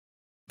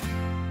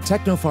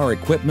Technophar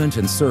Equipment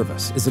and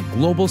Service is a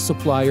global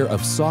supplier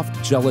of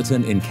soft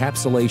gelatin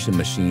encapsulation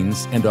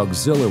machines and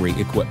auxiliary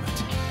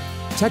equipment.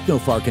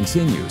 Technophar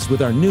continues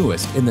with our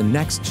newest in the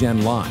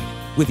NextGen line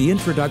with the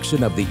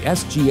introduction of the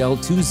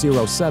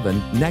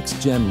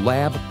SGL207NextGen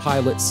Lab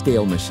Pilot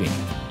Scale Machine.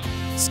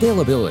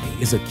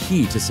 Scalability is a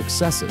key to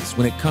successes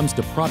when it comes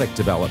to product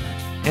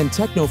development, and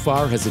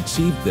Technophar has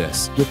achieved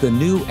this with the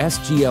new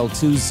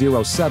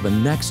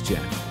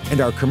SGL207NextGen and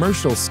our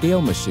commercial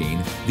scale machine,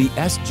 the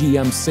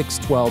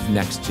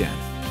SGM612NextGen.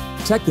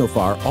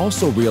 Technophar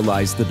also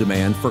realized the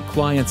demand for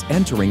clients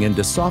entering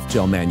into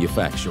softgel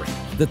manufacturing,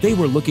 that they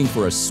were looking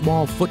for a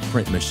small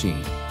footprint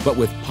machine, but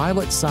with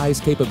pilot-size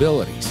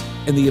capabilities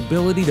and the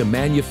ability to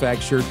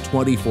manufacture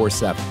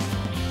 24/7.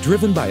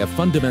 Driven by a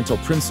fundamental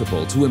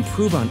principle to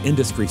improve on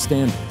industry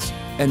standards,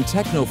 and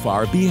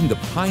Technophar being the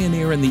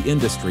pioneer in the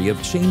industry of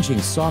changing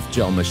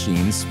softgel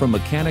machines from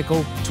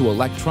mechanical to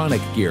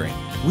electronic gearing,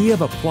 we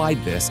have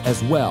applied this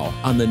as well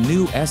on the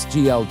new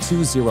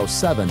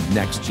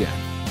SGL207NextGen.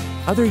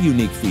 Other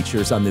unique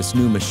features on this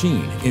new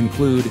machine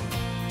include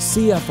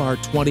CFR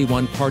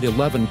 21 Part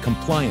 11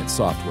 compliant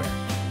software,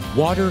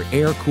 water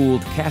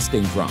air-cooled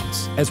casting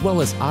drums, as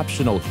well as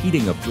optional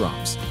heating of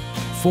drums,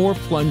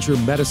 4-plunger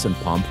medicine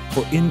pump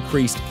for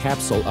increased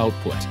capsule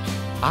output,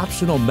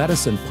 optional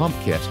medicine pump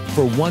kit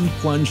for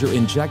 1-plunger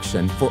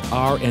injection for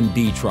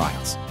R&D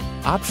trials,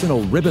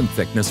 optional ribbon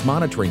thickness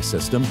monitoring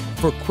system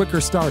for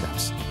quicker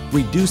startups,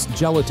 reduced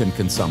gelatin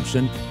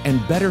consumption,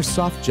 and better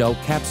softgel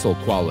capsule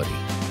quality.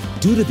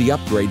 Due to the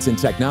upgrades in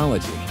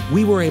technology,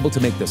 we were able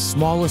to make the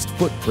smallest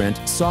footprint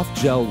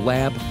softgel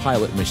lab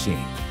pilot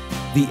machine.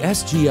 The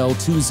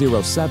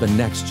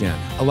SGL207NextGen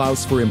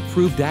allows for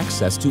improved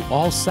access to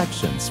all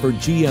sections for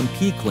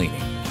GMP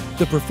cleaning.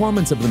 The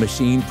performance of the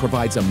machine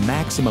provides a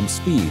maximum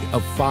speed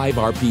of 5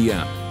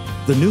 RPM.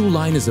 The new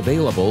line is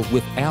available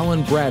with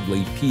Allen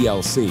Bradley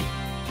PLC.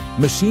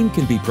 Machine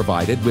can be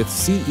provided with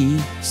CE,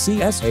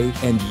 CSA,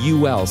 and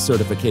UL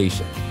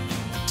certification.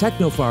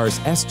 Technophar's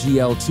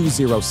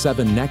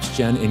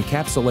SGL207NextGen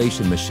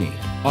encapsulation machine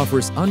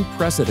offers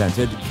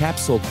unprecedented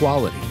capsule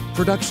quality,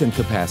 production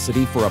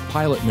capacity for a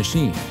pilot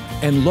machine,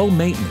 and low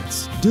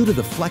maintenance due to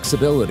the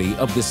flexibility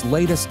of this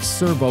latest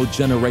servo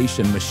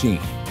generation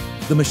machine.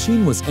 The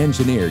machine was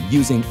engineered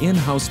using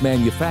in-house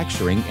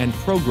manufacturing and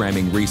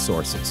programming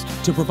resources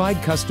to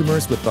provide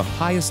customers with the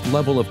highest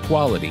level of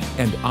quality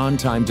and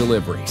on-time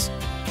deliveries.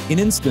 In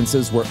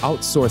instances where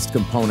outsourced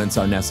components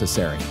are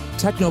necessary,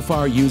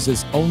 Technophar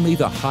uses only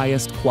the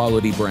highest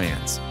quality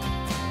brands.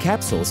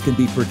 Capsules can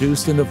be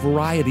produced in a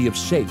variety of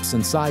shapes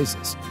and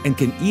sizes and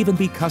can even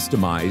be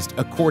customized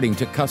according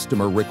to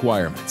customer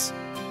requirements.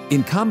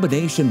 In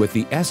combination with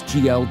the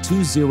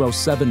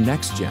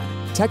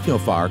SGL207NextGen,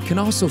 Technophar can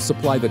also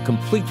supply the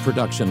complete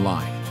production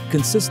line,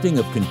 consisting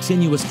of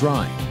continuous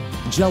drying,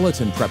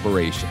 gelatin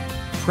preparation,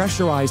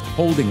 pressurized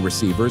holding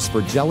receivers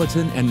for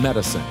gelatin and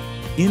medicine,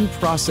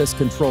 in-process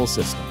control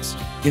systems,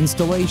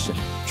 installation,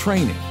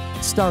 training,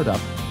 startup,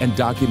 and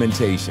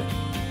documentation.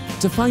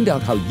 To find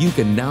out how you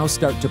can now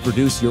start to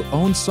produce your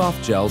own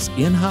soft gels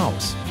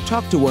in-house,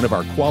 talk to one of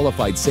our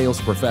qualified sales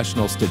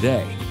professionals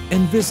today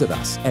and visit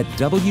us at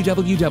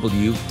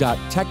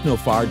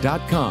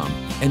www.technophar.com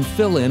and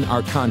fill in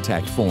our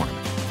contact form.